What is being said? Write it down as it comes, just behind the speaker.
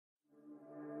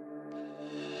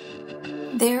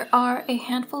There are a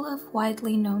handful of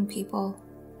widely known people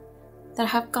that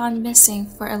have gone missing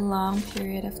for a long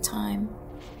period of time,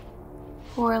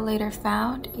 who are later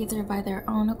found either by their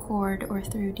own accord or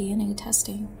through DNA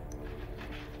testing.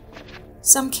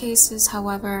 Some cases,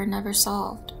 however, are never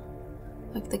solved,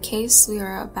 like the case we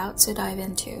are about to dive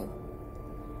into.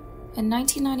 In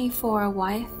 1994, a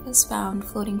wife is found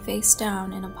floating face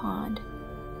down in a pond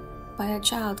by a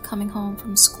child coming home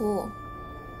from school.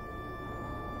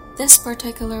 This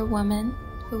particular woman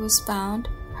who was found,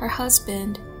 her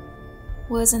husband,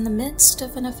 was in the midst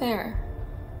of an affair.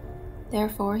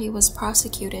 Therefore, he was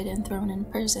prosecuted and thrown in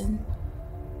prison.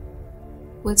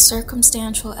 With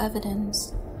circumstantial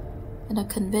evidence and a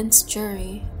convinced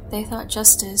jury, they thought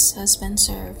justice has been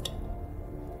served.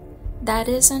 That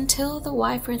is until the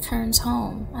wife returns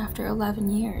home after 11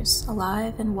 years,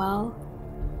 alive and well.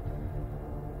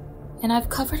 And I've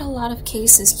covered a lot of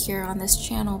cases here on this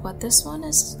channel, but this one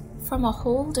is from a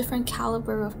whole different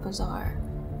caliber of bizarre.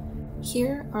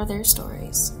 Here are their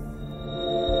stories.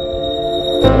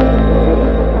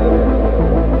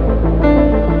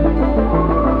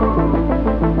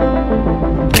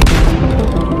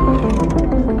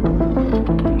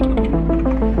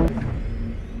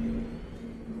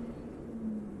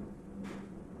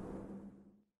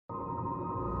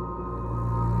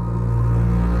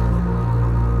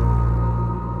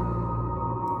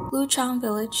 Luchang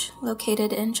Village,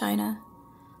 located in China.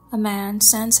 A man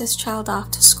sends his child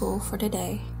off to school for the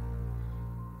day,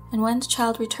 and when the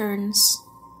child returns,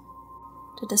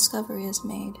 the discovery is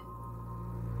made.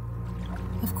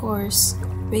 Of course,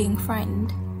 being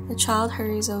frightened, the child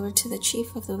hurries over to the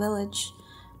chief of the village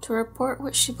to report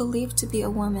what she believed to be a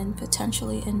woman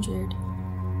potentially injured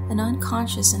and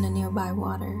unconscious in the nearby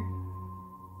water.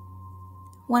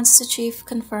 Once the chief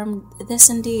confirmed this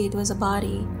indeed was a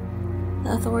body,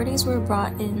 the authorities were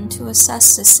brought in to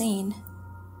assess the scene.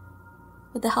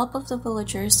 With the help of the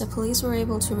villagers, the police were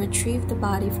able to retrieve the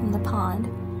body from the pond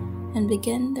and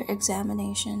begin their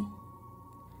examination.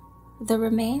 The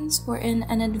remains were in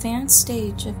an advanced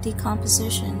stage of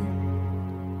decomposition.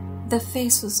 The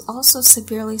face was also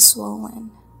severely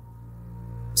swollen,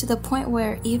 to the point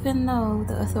where even though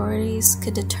the authorities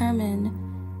could determine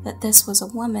that this was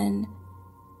a woman,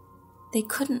 they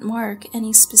couldn't mark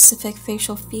any specific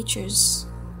facial features.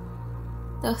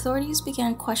 The authorities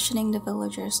began questioning the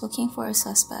villagers looking for a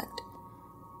suspect,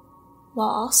 while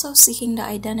also seeking the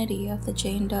identity of the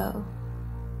Jane Doe.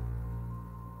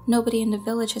 Nobody in the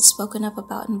village had spoken up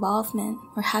about involvement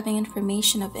or having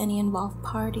information of any involved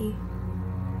party.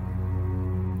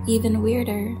 Even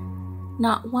weirder,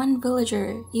 not one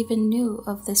villager even knew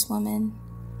of this woman.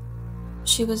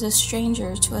 She was a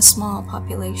stranger to a small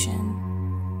population.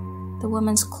 The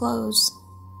woman's clothes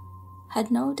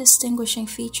had no distinguishing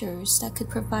features that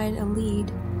could provide a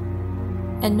lead,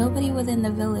 and nobody within the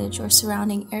village or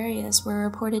surrounding areas were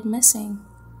reported missing.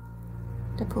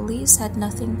 The police had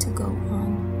nothing to go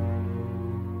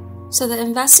on. So the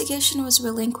investigation was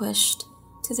relinquished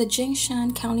to the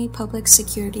Jingshan County Public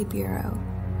Security Bureau,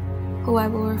 who I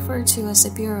will refer to as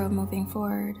the Bureau moving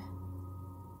forward.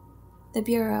 The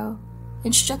Bureau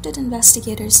instructed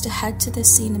investigators to head to the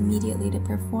scene immediately to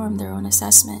perform their own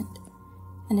assessment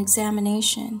and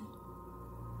examination,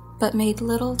 but made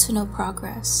little to no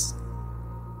progress.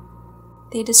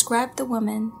 They described the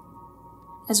woman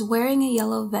as wearing a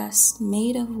yellow vest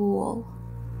made of wool,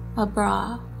 a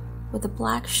bra with a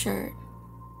black shirt,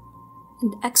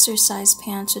 and exercise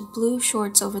pants with blue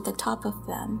shorts over the top of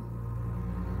them.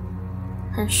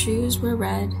 Her shoes were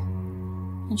red,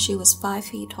 and she was 5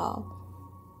 feet tall.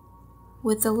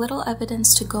 With the little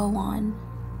evidence to go on,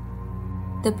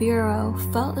 the Bureau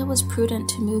felt it was prudent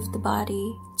to move the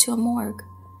body to a morgue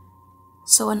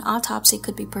so an autopsy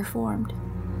could be performed,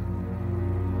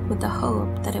 with the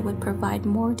hope that it would provide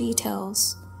more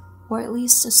details or at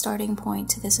least a starting point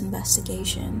to this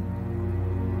investigation.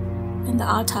 And the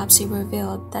autopsy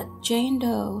revealed that Jane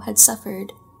Doe had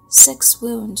suffered 6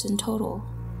 wounds in total,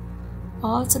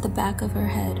 all to the back of her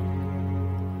head.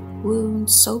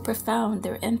 Wounds so profound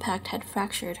their impact had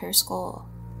fractured her skull.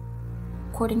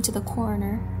 According to the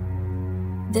coroner,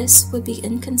 this would be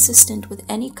inconsistent with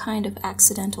any kind of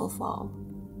accidental fall.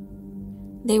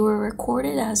 They were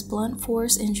recorded as blunt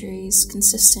force injuries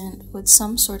consistent with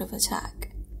some sort of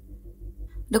attack.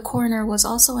 The coroner was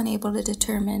also unable to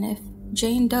determine if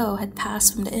Jane Doe had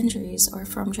passed from the injuries or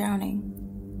from drowning.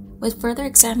 With further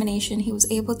examination, he was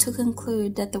able to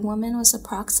conclude that the woman was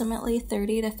approximately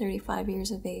 30 to 35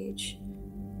 years of age.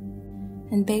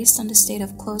 And based on the state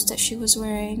of clothes that she was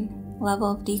wearing, level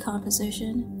of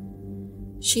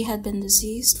decomposition, she had been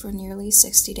deceased for nearly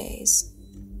 60 days.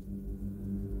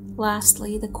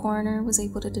 Lastly, the coroner was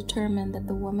able to determine that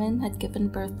the woman had given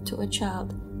birth to a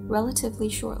child relatively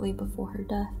shortly before her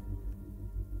death.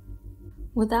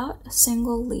 Without a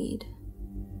single lead,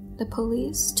 the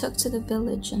police took to the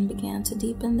village and began to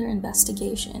deepen their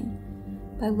investigation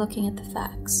by looking at the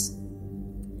facts.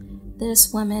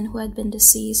 This woman, who had been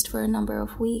deceased for a number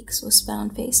of weeks, was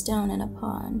found face down in a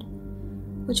pond,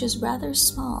 which is rather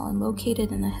small and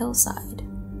located in a hillside,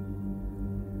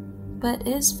 but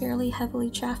is fairly heavily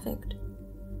trafficked.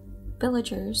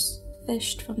 Villagers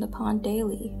fished from the pond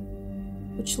daily,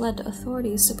 which led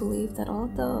authorities to believe that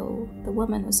although the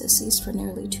woman was deceased for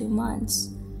nearly 2 months,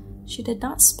 she did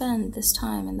not spend this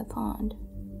time in the pond.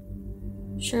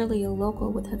 Surely a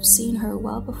local would have seen her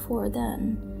well before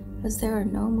then, as there are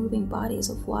no moving bodies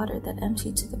of water that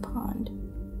empty to the pond.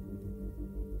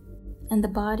 And the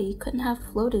body couldn't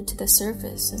have floated to the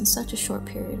surface in such a short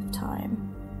period of time.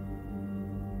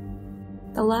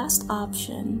 The last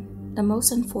option, the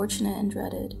most unfortunate and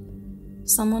dreaded,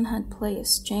 someone had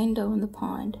placed Jane Doe in the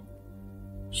pond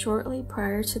shortly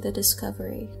prior to the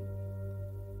discovery.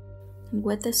 And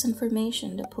with this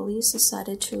information, the police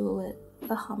decided to rule it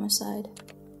a homicide.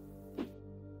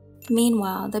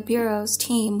 Meanwhile, the Bureau's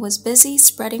team was busy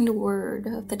spreading the word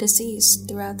of the deceased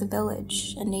throughout the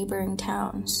village and neighboring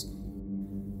towns,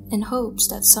 in hopes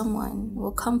that someone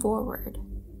will come forward.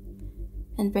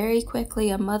 And very quickly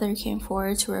a mother came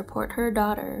forward to report her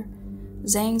daughter,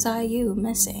 Zhang Ziyu,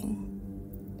 missing.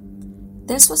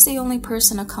 This was the only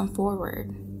person to come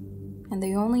forward, and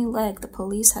the only leg the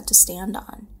police had to stand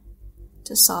on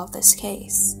to solve this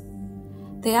case.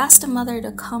 They asked the mother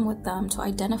to come with them to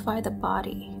identify the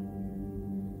body.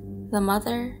 The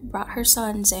mother brought her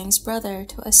son, Zhang's brother,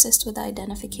 to assist with the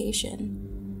identification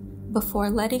before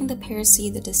letting the pair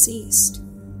see the deceased.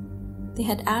 They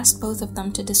had asked both of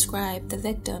them to describe the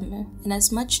victim in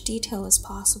as much detail as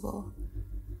possible.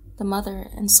 The mother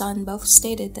and son both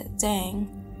stated that Zhang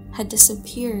had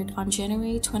disappeared on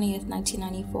January 20th,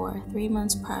 1994, 3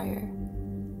 months prior.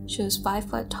 She was 5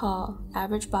 foot tall,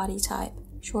 average body type,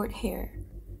 short hair,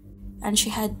 and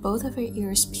she had both of her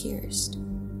ears pierced.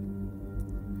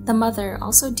 The mother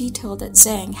also detailed that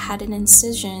Zhang had an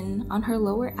incision on her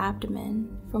lower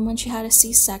abdomen from when she had a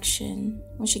C-section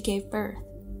when she gave birth.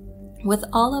 With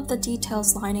all of the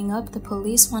details lining up, the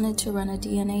police wanted to run a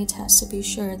DNA test to be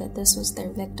sure that this was their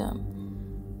victim,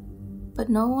 but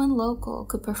no one local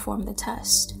could perform the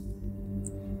test.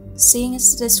 Seeing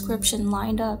as the description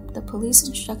lined up, the police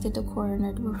instructed the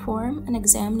coroner to perform an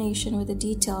examination with the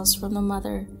details from the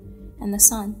mother and the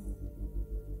son.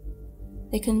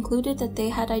 They concluded that they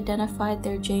had identified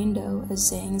their Jane Doe as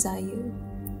Zhang Ziyu.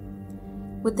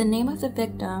 With the name of the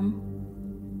victim,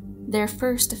 their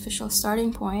first official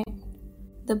starting point,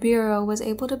 the Bureau was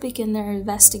able to begin their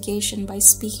investigation by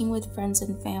speaking with friends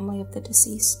and family of the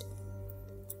deceased.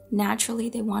 Naturally,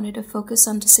 they wanted to focus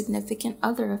on the significant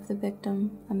other of the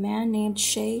victim, a man named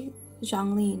Xie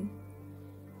Zhanglin.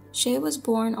 Xie was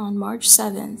born on March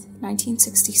 7th,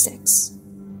 1966.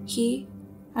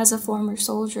 As a former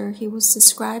soldier, he was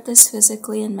described as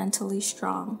physically and mentally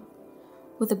strong,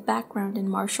 with a background in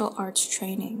martial arts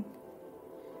training.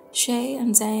 Xie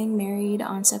and Zhang married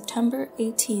on September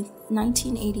 18,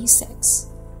 1986,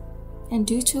 and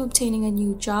due to obtaining a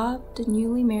new job, the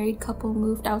newly married couple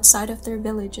moved outside of their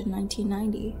village in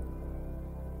 1990.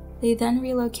 They then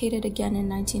relocated again in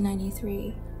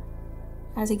 1993,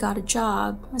 as he got a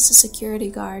job as a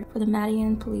security guard for the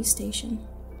Madian police station.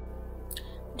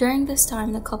 During this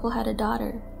time, the couple had a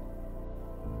daughter,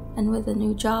 and with a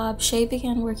new job, Xie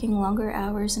began working longer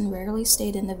hours and rarely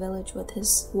stayed in the village with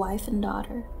his wife and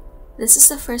daughter. This is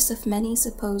the first of many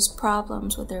supposed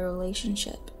problems with their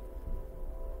relationship.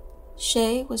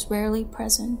 Xie was rarely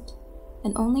present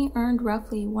and only earned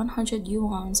roughly 100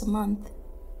 yuans a month,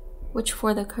 which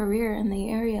for the career in the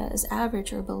area is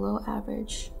average or below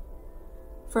average.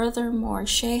 Furthermore,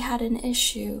 Xie had an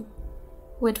issue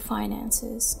with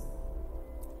finances.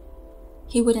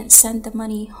 He wouldn't send the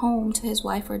money home to his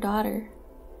wife or daughter.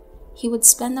 He would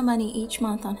spend the money each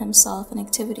month on himself and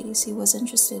activities he was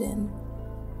interested in,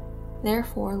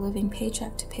 therefore living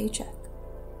paycheck to paycheck.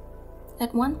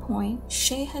 At one point,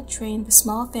 Xie had drained the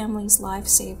small family's life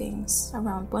savings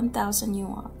around 1,000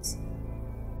 yuans.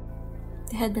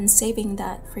 They had been saving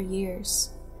that for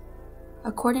years.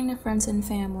 According to friends and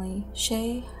family,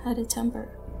 Xie had a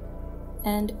temper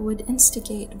and would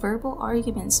instigate verbal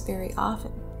arguments very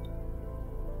often.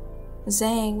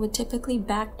 Zhang would typically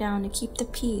back down to keep the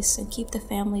peace and keep the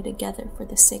family together for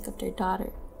the sake of their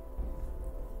daughter.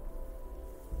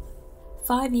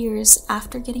 5 years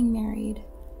after getting married,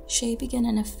 Xie began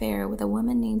an affair with a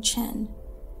woman named Chen,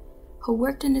 who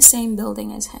worked in the same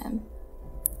building as him.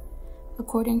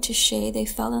 According to Shay, they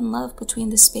fell in love between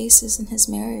the spaces in his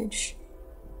marriage,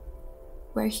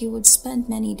 where he would spend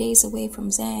many days away from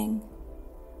Zhang.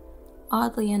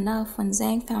 Oddly enough, when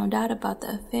Zhang found out about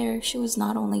the affair, she was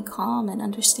not only calm and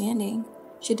understanding,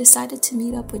 she decided to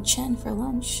meet up with Chen for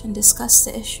lunch and discuss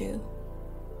the issue.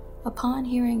 Upon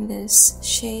hearing this,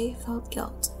 Shay felt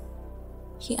guilt.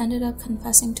 He ended up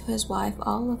confessing to his wife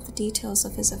all of the details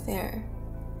of his affair.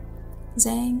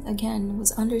 Zhang, again,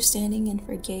 was understanding and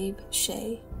forgave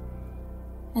Shay.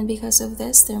 And because of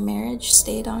this, their marriage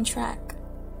stayed on track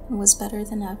and was better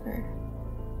than ever.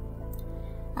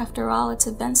 After all, it's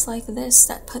events like this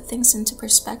that put things into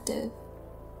perspective.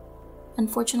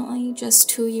 Unfortunately, just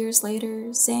 2 years later,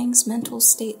 Zhang's mental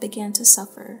state began to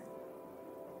suffer.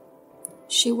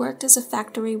 She worked as a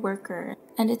factory worker,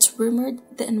 and it's rumored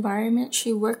the environment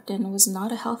she worked in was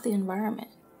not a healthy environment,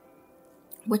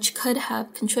 which could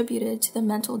have contributed to the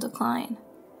mental decline.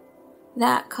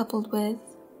 That, coupled with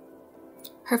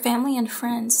her family and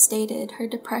friends stated her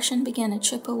depression began to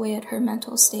chip away at her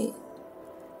mental state.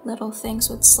 Little things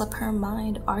would slip her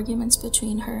mind, arguments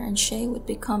between her and Shay would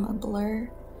become a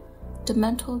blur. The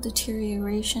mental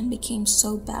deterioration became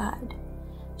so bad,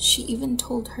 she even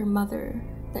told her mother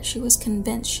that she was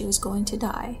convinced she was going to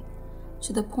die,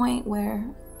 to the point where,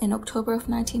 in October of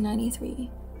 1993,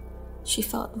 she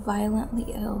felt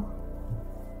violently ill.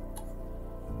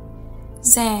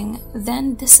 Zhang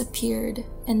then disappeared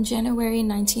in January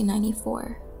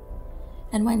 1994,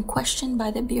 and when questioned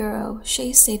by the Bureau,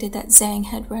 Shay stated that Zhang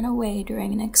had run away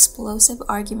during an explosive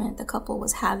argument the couple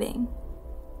was having.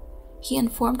 He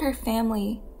informed her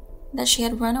family that she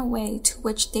had run away, to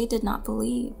which they did not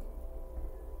believe.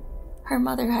 Her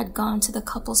mother had gone to the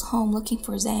couple's home looking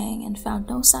for Zhang and found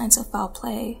no signs of foul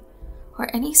play or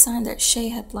any sign that Shay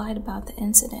had lied about the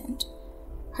incident.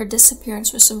 Her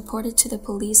disappearance was reported to the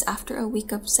police after a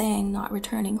week of Zhang not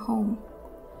returning home.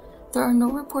 There are no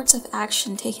reports of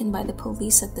action taken by the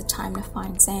police at the time to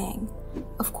find Zhang.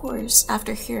 Of course,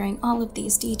 after hearing all of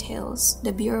these details,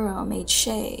 the Bureau made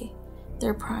Shay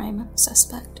their prime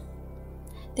suspect.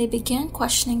 They began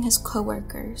questioning his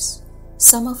co-workers,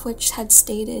 some of which had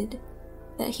stated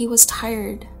that he was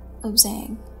tired of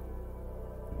Zhang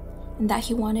and that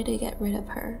he wanted to get rid of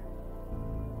her.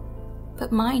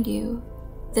 But mind you,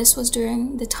 this was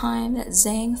during the time that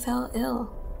Zhang fell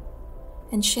ill,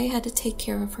 and Shay had to take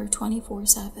care of her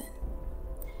 24/7.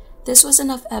 This was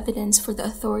enough evidence for the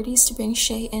authorities to bring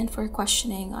Shay in for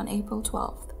questioning on April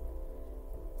 12th.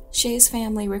 Shay's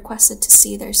family requested to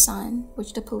see their son,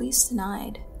 which the police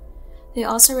denied. They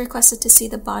also requested to see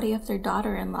the body of their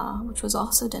daughter-in-law, which was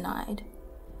also denied.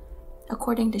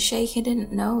 According to Shay, he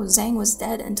didn't know Zhang was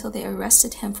dead until they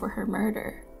arrested him for her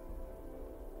murder.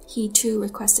 He too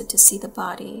requested to see the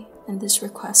body, and this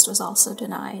request was also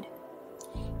denied.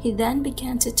 He then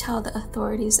began to tell the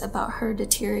authorities about her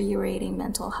deteriorating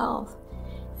mental health,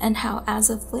 and how as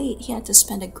of late he had to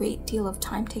spend a great deal of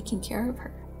time taking care of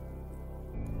her.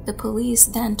 The police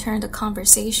then turned the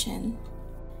conversation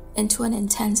into an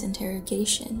intense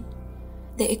interrogation.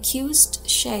 They accused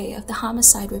Shay of the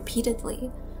homicide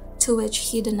repeatedly, to which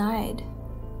he denied.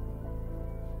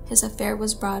 His affair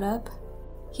was brought up.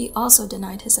 He also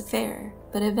denied his affair,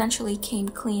 but eventually came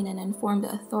clean and informed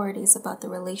the authorities about the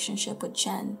relationship with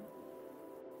Chen.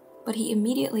 But he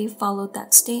immediately followed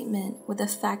that statement with the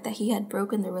fact that he had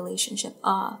broken the relationship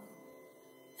off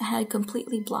and had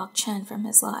completely blocked Chen from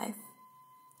his life.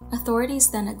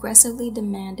 Authorities then aggressively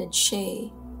demanded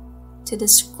Shay to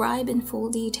describe in full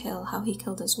detail how he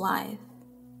killed his wife.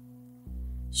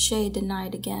 Shay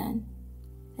denied again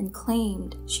and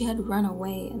claimed she had run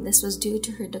away, and this was due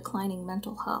to her declining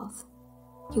mental health.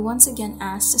 He once again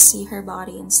asked to see her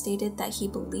body and stated that he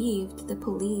believed the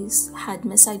police had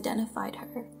misidentified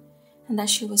her and that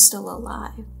she was still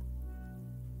alive.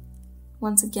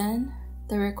 Once again,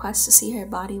 the request to see her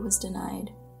body was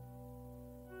denied.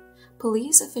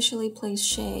 Police officially placed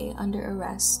Shay under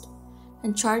arrest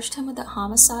and charged him with the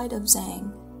homicide of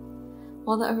Zhang.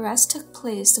 While the arrest took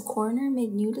place, the coroner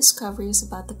made new discoveries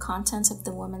about the contents of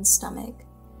the woman's stomach.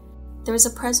 There was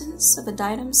a presence of a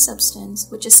dietome substance,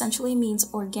 which essentially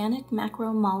means organic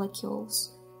macromolecules,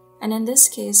 and in this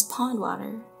case, pond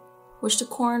water, which the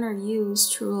coroner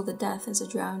used to rule the death as a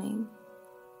drowning.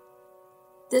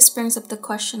 This brings up the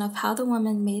question of how the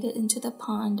woman made it into the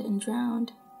pond and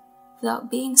drowned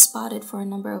without being spotted for a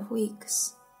number of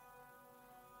weeks.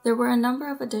 There were a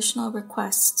number of additional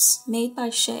requests made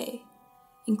by Shay,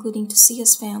 including to see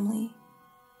his family.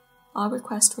 All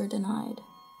requests were denied.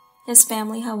 His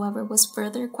family, however, was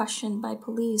further questioned by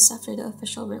police after the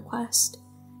official request.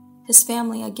 His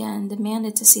family again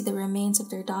demanded to see the remains of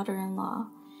their daughter-in-law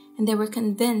and they were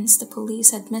convinced the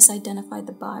police had misidentified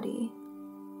the body.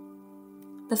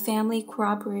 The family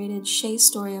corroborated Shay's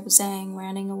story of Zhang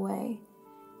running away.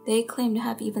 They claimed to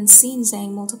have even seen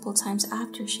Zhang multiple times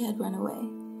after she had run away.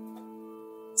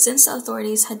 Since the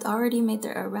authorities had already made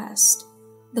their arrest,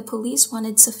 the police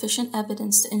wanted sufficient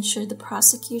evidence to ensure the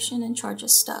prosecution and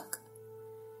charges stuck.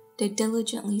 They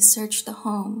diligently searched the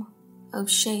home of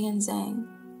Shay and Zhang.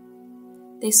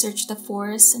 They searched the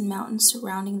forests and mountains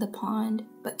surrounding the pond,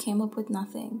 but came up with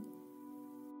nothing.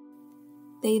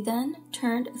 They then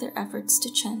turned their efforts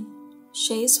to Chen,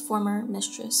 Shay's former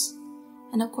mistress,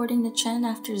 and according to Chen,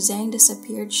 after Zhang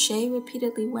disappeared, Shay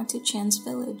repeatedly went to Chen's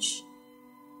village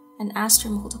and asked her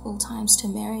multiple times to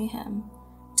marry him,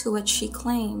 to which she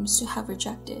claims to have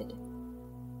rejected.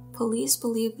 Police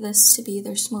believe this to be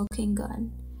their smoking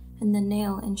gun and the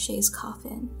nail in Shay's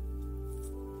coffin.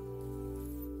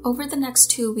 Over the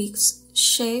next 2 weeks,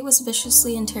 Shay was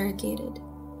viciously interrogated.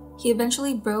 He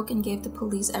eventually broke and gave the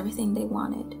police everything they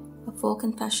wanted, a full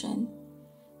confession.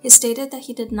 He stated that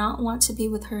he did not want to be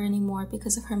with her anymore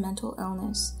because of her mental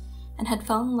illness, and had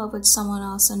fallen in love with someone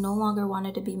else and no longer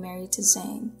wanted to be married to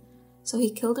Zhang. So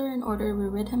he killed her in order to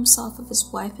rid himself of his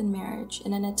wife and marriage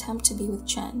in an attempt to be with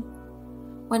Chen.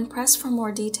 When pressed for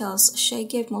more details, Shay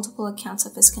gave multiple accounts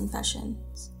of his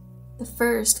confessions. The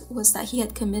first was that he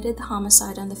had committed the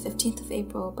homicide on the 15th of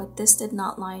April, but this did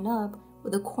not line up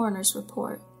with the coroner's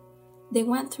report. They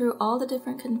went through all the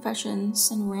different confessions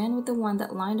and ran with the one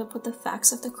that lined up with the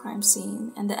facts of the crime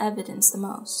scene and the evidence the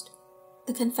most.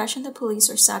 The confession the police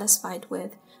were satisfied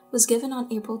with was given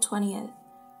on April 20th,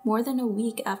 more than a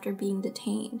week after being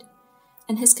detained.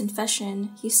 In his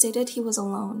confession, he stated he was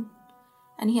alone,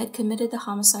 and he had committed the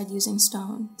homicide using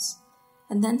stones,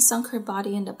 and then sunk her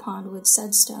body in the pond with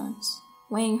said stones,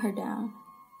 weighing her down.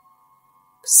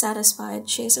 Satisfied,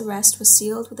 Shay's arrest was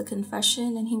sealed with a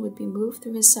confession and he would be moved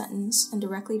through his sentence and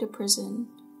directly to prison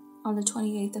on the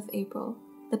 28th of April.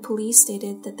 The police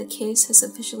stated that the case has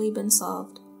officially been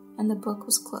solved and the book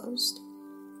was closed.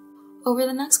 Over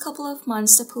the next couple of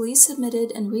months, the police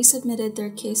submitted and resubmitted their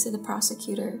case to the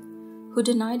prosecutor, who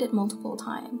denied it multiple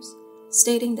times,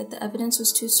 stating that the evidence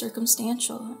was too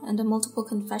circumstantial and the multiple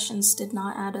confessions did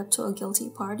not add up to a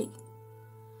guilty party.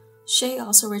 Shay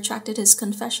also retracted his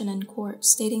confession in court,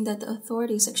 stating that the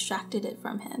authorities extracted it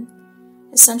from him,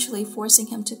 essentially forcing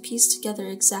him to piece together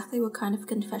exactly what kind of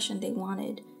confession they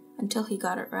wanted until he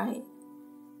got it right.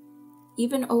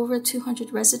 Even over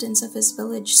 200 residents of his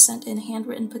village sent in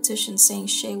handwritten petitions saying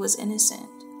Shay was innocent,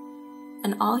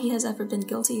 and all he has ever been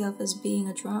guilty of is being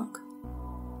a drunk.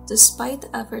 Despite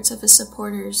the efforts of his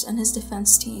supporters and his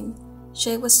defense team,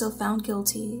 Shay was still found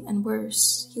guilty, and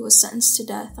worse, he was sentenced to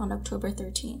death on October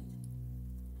 13th.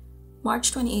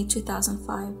 March 28,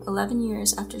 2005, 11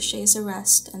 years after Shay's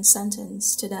arrest and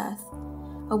sentence to death,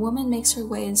 a woman makes her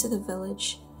way into the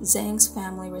village Zhang's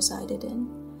family resided in.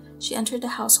 She entered the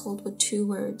household with 2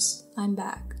 words, "I'm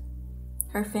back."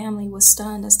 Her family was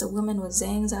stunned as the woman was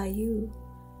Zhang Ziyu,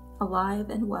 alive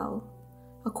and well.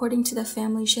 According to the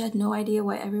family, she had no idea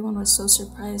why everyone was so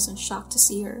surprised and shocked to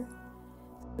see her.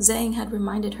 Zhang had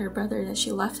reminded her brother that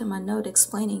she left him a note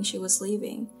explaining she was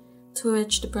leaving, to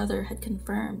which the brother had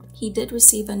confirmed. He did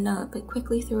receive a note, but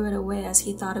quickly threw it away as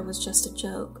he thought it was just a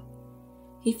joke.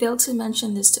 He failed to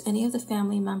mention this to any of the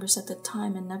family members at the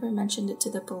time and never mentioned it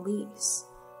to the police.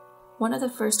 One of the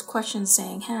first questions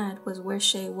Zhang had was where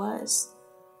Shay was.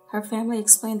 Her family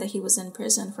explained that he was in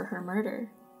prison for her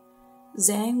murder.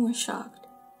 Zhang was shocked.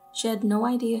 She had no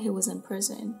idea he was in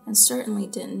prison, and certainly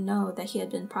didn't know that he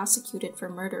had been prosecuted for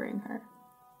murdering her.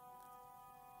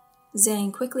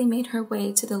 Zhang quickly made her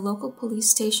way to the local police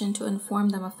station to inform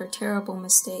them of their terrible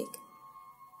mistake.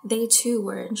 They too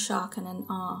were in shock and in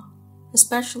awe,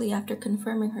 especially after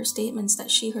confirming her statements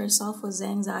that she herself was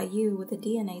Zhang Ziyu with a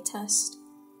DNA test.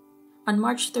 On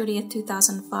March 30th,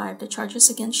 2005, the charges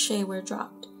against Shay were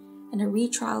dropped, and a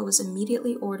retrial was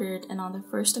immediately ordered, and on the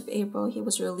 1st of April, he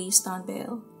was released on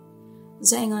bail.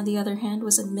 Zhang, on the other hand,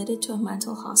 was admitted to a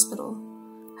mental hospital.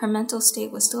 Her mental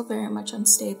state was still very much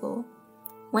unstable.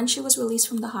 When she was released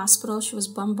from the hospital, she was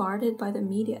bombarded by the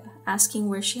media, asking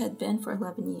where she had been for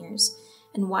 11 years,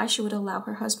 and why she would allow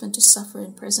her husband to suffer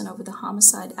in prison over the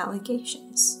homicide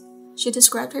allegations. She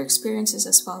described her experiences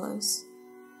as follows: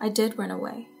 "I did run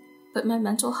away, but my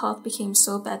mental health became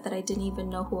so bad that I didn't even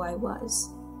know who I was.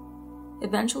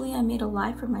 Eventually, I made a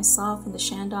life for myself in the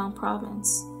Shandong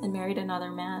province and married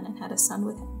another man and had a son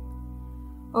with him.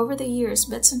 Over the years,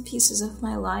 bits and pieces of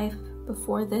my life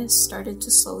before this started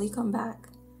to slowly come back.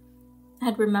 I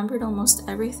had remembered almost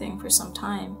everything for some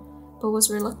time, but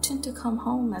was reluctant to come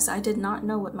home as I did not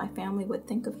know what my family would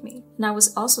think of me, and I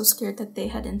was also scared that they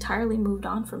had entirely moved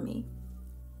on from me.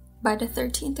 By the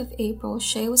 13th of April,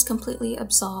 Shay was completely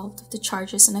absolved of the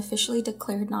charges and officially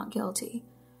declared not guilty.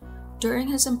 During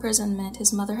his imprisonment,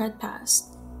 his mother had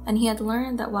passed, and he had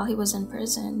learned that while he was in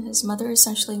prison, his mother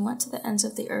essentially went to the ends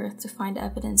of the earth to find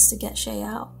evidence to get Shay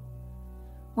out.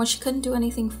 When she couldn't do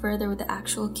anything further with the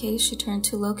actual case, she turned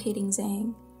to locating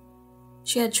Zhang.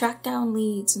 She had tracked down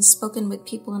leads and spoken with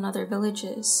people in other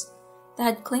villages that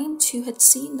had claimed to had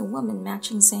seen the woman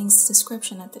matching Zhang's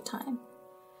description at the time.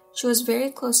 She was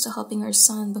very close to helping her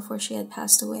son before she had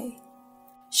passed away.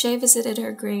 Shay visited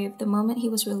her grave the moment he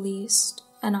was released,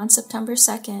 and on September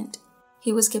 2nd,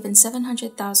 he was given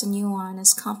 700,000 yuan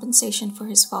as compensation for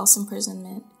his false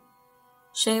imprisonment.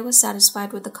 Shay was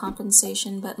satisfied with the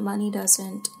compensation, but money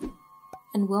doesn't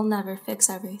and will never fix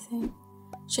everything.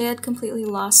 Shay had completely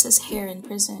lost his hair in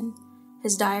prison.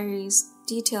 His diaries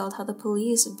detailed how the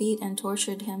police beat and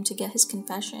tortured him to get his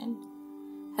confession.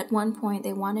 At one point,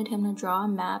 they wanted him to draw a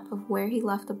map of where he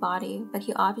left the body, but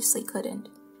he obviously couldn't,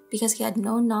 because he had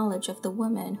no knowledge of the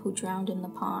woman who drowned in the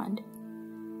pond.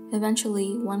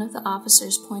 Eventually, one of the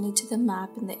officers pointed to the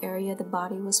map in the area the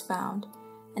body was found,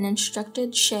 and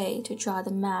instructed Shay to draw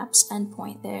the map's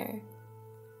endpoint there.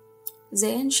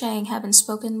 Zay and Shang haven't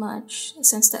spoken much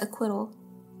since the acquittal.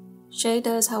 Shay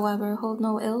does, however, hold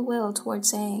no ill will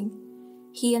towards Zhang.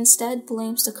 He instead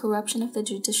blames the corruption of the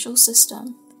judicial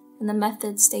system and the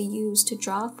methods they used to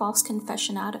draw a false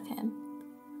confession out of him.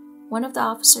 One of the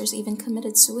officers even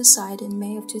committed suicide in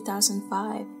May of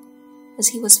 2005, as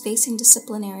he was facing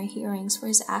disciplinary hearings for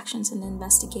his actions in the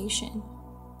investigation.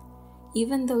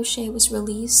 Even though Shay was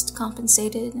released,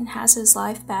 compensated, and has his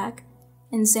life back,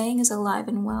 and Zhang is alive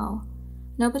and well,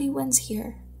 nobody wins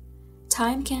here.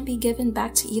 Time can't be given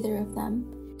back to either of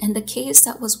them, and the case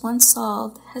that was once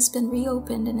solved has been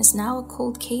reopened and is now a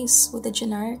cold case with a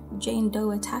generic Jane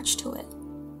Doe attached to it.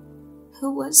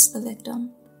 Who was the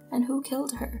victim, and who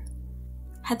killed her?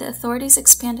 Had the authorities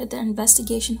expanded their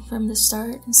investigation from the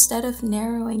start instead of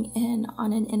narrowing in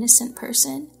on an innocent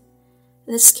person,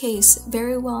 this case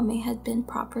very well may have been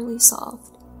properly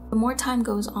solved. The more time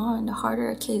goes on, the harder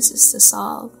a case is to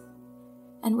solve.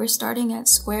 And we're starting at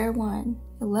square one,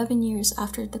 11 years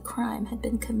after the crime had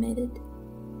been committed.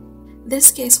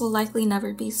 This case will likely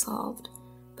never be solved,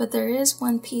 but there is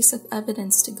one piece of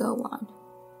evidence to go on.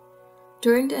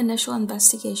 During the initial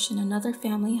investigation, another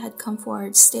family had come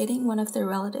forward stating one of their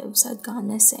relatives had gone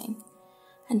missing,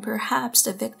 and perhaps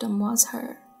the victim was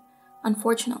her.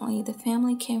 Unfortunately, the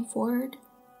family came forward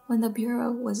when the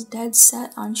Bureau was dead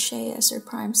set on Shay as their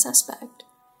prime suspect,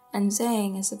 and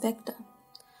Zhang as the victim,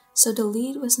 so the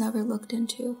lead was never looked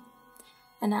into.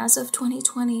 And as of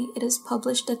 2020, it is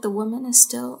published that the woman is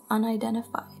still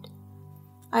unidentified.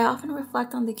 I often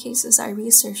reflect on the cases I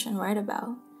research and write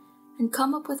about, and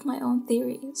come up with my own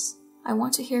theories. I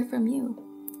want to hear from you.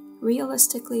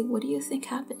 Realistically, what do you think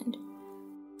happened?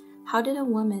 How did a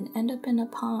woman end up in a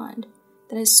pond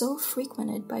that is so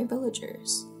frequented by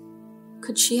villagers?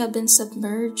 Could she have been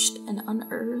submerged and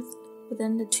unearthed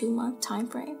within the 2-month time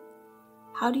frame?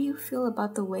 How do you feel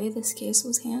about the way this case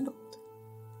was handled?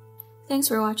 Thanks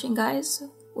for watching, guys.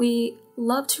 We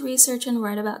love to research and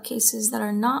write about cases that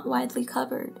are not widely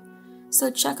covered, so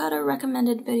check out our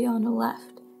recommended video on the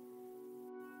left.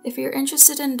 If you're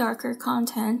interested in darker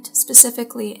content,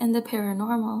 specifically in the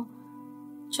paranormal,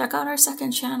 check out our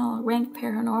second channel, Ranked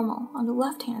Paranormal, on the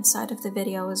left-hand side of the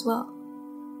video as well.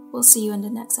 We'll see you in the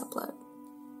next upload.